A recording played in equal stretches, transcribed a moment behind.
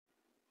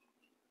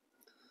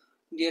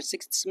Dear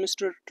 6th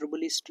semester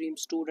EEE stream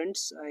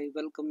students, I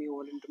welcome you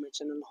all into my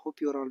channel.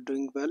 Hope you are all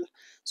doing well.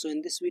 So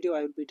in this video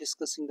I will be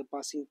discussing the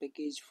passing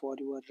package for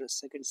your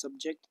second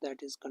subject,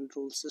 that is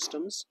control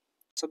systems.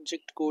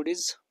 Subject code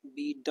is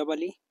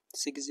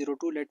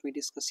BEE602. Let me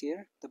discuss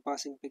here the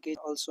passing package.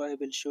 Also I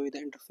will show you the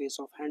interface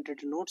of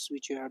handwritten notes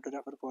which you have to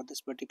refer for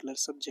this particular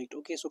subject.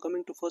 Okay, so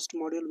coming to first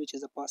module, which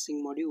is a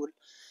passing module,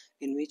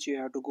 in which you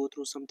have to go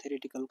through some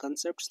theoretical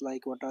concepts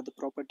like what are the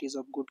properties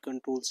of good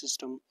control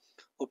system,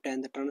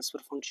 obtain the transfer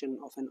function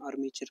of an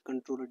armature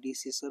controller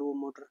DC servo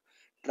motor,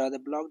 draw the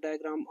block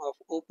diagram of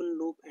open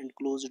loop and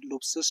closed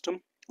loop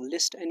system,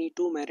 list any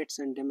two merits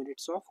and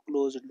demerits of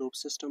closed loop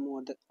system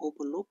or the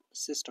open loop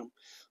system,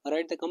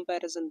 write the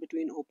comparison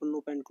between open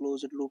loop and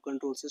closed loop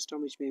control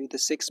system, which may be the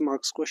 6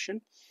 marks question.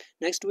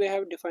 Next we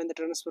have defined the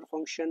transfer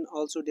function,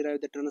 also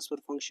derive the transfer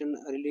function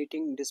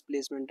relating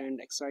displacement and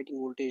exciting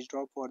voltage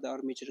drop for the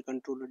armature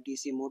controller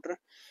DC motor,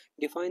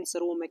 define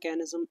servo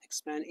mechanism,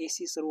 explain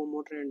AC servo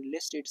motor and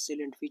list its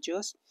salient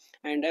features.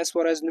 And as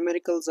far as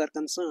numericals are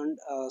concerned,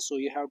 so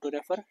you have to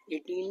refer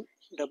 18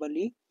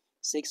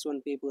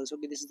 EE61 papers.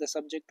 Okay, this is the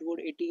subject code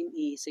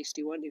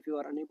 18E61. If you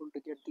are unable to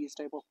get these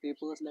type of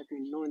papers, let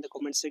me know in the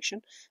comment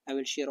section. I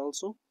will share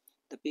also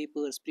the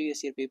papers,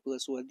 previous year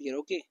papers over there.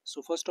 Okay,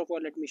 so first of all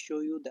let me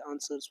show you the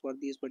answers for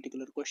these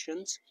particular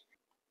questions.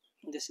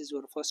 This is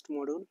your first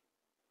module,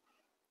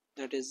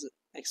 that is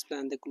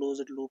explain the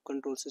closed loop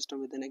control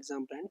system with an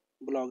example and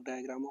block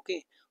diagram.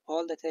 Okay,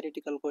 all the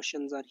theoretical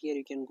questions are here,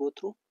 you can go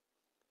through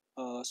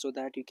so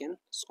that you can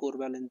score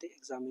well in the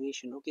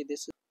examination. Okay,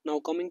 this is now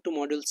coming to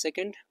module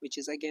second, which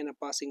is again a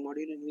passing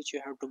module in which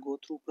you have to go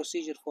through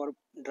procedure for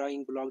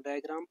drawing block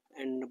diagram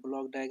and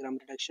block diagram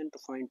reduction to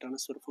find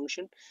transfer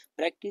function.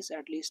 Practice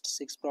at least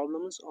 6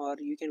 problems, or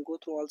you can go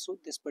through also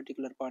this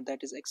particular part,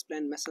 that is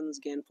explain Mason's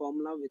gain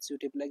formula with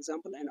suitable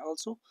example and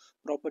also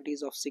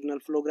properties of signal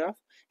flow graph,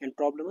 and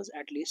problem is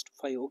at least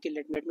 5. Okay,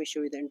 let me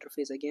show you the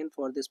interface again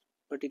for this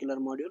particular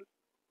module.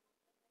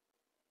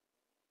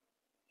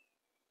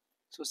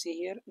 So see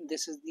here,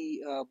 this is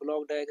the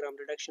block diagram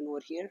reduction over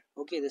here.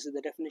 Okay, this is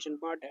the definition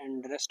part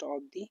and the rest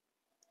of the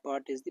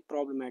part is the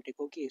problematic.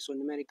 Okay, so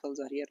numericals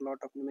are here, lot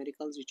of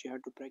numericals which you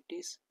have to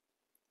practice.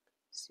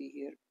 See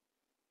here,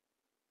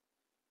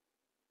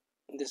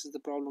 this is the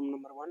problem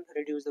number 1,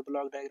 reduce the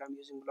block diagram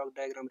using block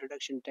diagram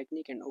reduction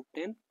technique and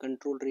obtain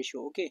control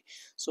ratio. Okay,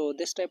 so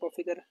this type of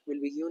figure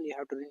will be given, you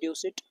have to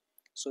reduce it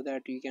so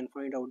that you can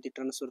find out the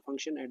transfer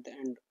function at the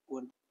end.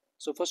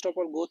 So first of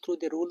all, go through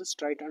the rules,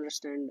 try to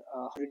understand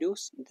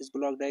reduce this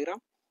block diagram,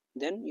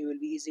 then you will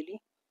be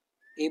easily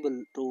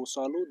able to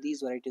solve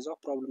these varieties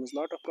of problems.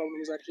 Lot of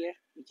problems are here,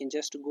 you can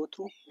just go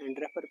through and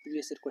refer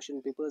previous year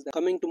question papers.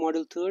 Coming to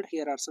module third,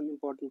 here are some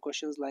important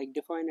questions like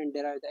define and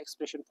derive the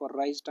expression for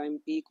rise time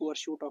peak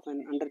overshoot of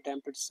an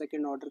underdamped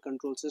second order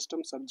control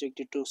system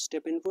subjected to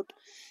step input,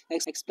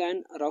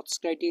 explain Rouths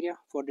criteria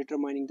for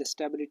determining the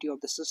stability of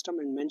the system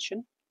and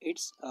mention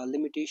its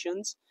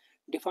limitations.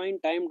 Define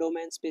time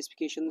domain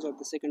specifications of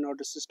the second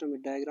order system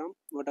with diagram.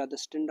 What are the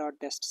standard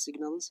test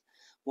signals?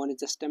 One is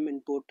the stem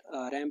input,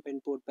 ramp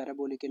input,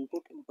 parabolic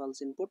input,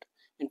 impulse input.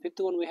 And fifth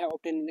one, we have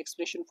obtained an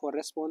expression for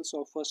response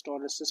of first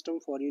order system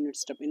for unit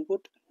step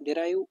input.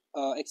 Derive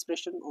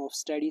expression of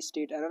steady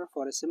state error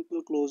for a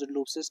simple closed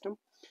loop system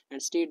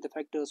and state the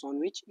factors on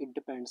which it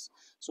depends.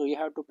 So you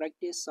have to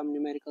practice some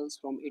numericals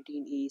from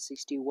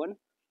 18E61.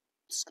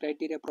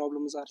 Criteria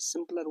problems are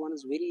simpler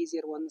ones, very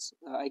easier ones.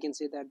 I can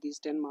say that these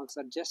 10 marks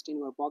are just in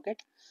your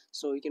pocket,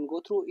 so you can go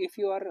through. If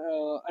you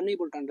are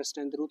unable to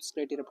understand the Rouths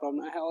criteria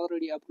problem, I have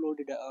already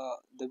uploaded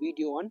the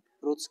video on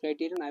Rouths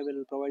criterion. I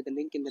will provide the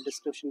link in the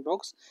description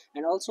box,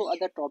 and also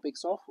other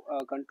topics of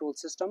control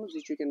systems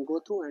which you can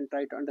go through and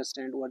try to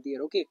understand over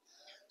there. Okay,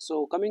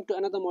 so coming to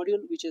another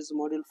module, which is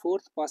module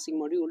 4th, passing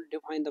module,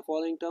 define the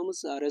following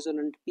terms: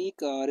 resonant peak,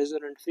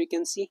 resonant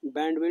frequency,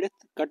 bandwidth,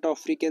 cutoff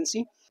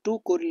frequency, two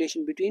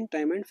correlation between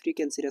time and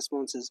frequency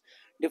responses.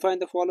 Define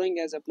the following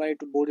as applied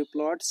to bode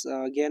plots: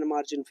 gain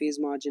margin, phase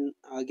margin,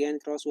 gain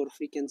crossover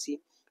frequency.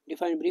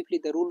 Define briefly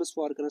the rules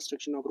for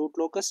construction of root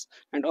locus,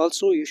 and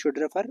also you should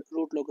refer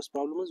root locus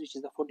problems, which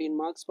is the 14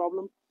 marks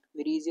problem,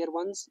 very easier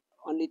ones.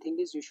 Only thing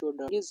is you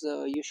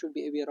should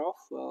be aware of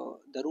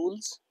the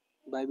rules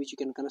by which you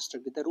can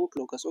construct the root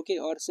locus. Okay,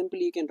 or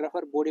simply you can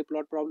refer bode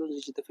plot problems,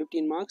 which is the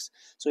 15 marks.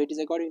 So it is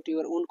according to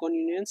your own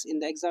convenience. In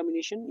the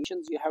examination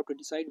you have to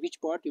decide which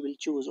part you will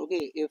choose.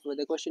 Okay, if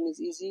the question is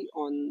easy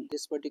on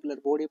this particular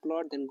bode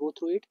plot, then go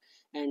through it,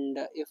 and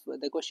if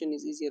the question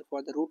is easier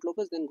for the root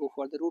locus, then go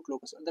for the root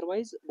locus.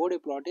 Otherwise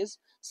bode plot is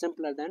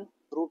simpler than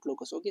root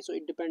locus. Okay, so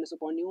it depends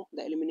upon you,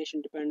 the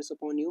elimination depends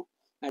upon you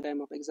at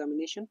time of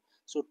examination.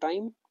 So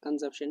time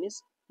consumption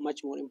is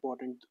much more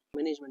important.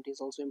 Management is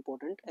also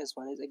important as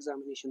far as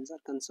examinations are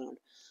concerned.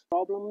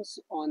 Problems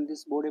on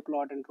this bode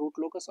plot and root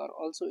locus are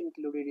also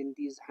included in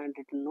these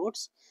handwritten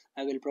notes.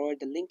 I will provide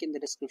the link in the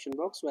description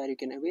box where you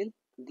can avail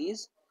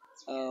these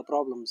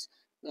problems.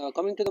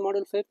 Coming to the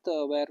module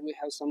 5th, where we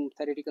have some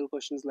theoretical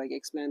questions like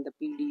explain the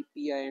PD,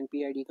 PI and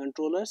PID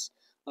controllers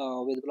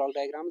with block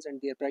diagrams and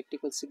their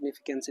practical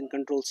significance in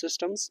control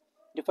systems.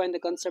 Define the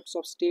concepts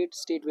of state,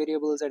 state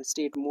variables, and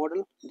state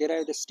model.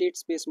 Derive the state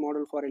space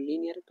model for a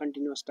linear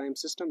continuous time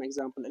system,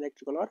 example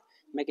electrical or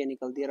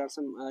mechanical. There are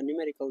some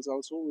numericals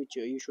also which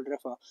you should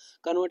refer.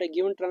 Convert a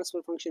given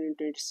transfer function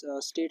into its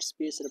state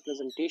space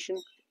representation,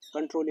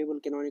 controllable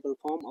canonical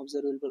form,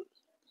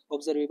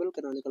 observable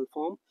canonical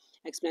form.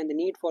 Explain the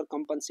need for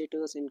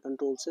compensators in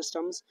control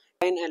systems.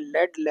 Define a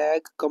lead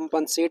lag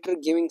compensator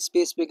giving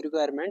specific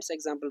requirements,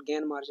 example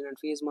gain margin and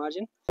phase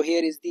margin. So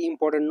here is the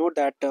important note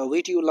that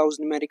VTU loves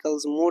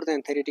numericals more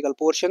than theoretical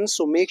portions,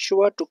 so make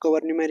sure to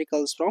cover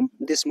numericals from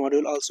this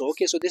module also.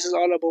 Okay, so this is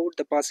all about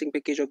the passing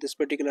package of this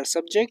particular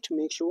subject.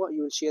 Make sure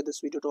you will share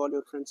this video to all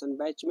your friends and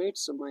batchmates.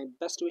 So my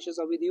best wishes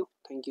are with you.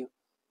 Thank you.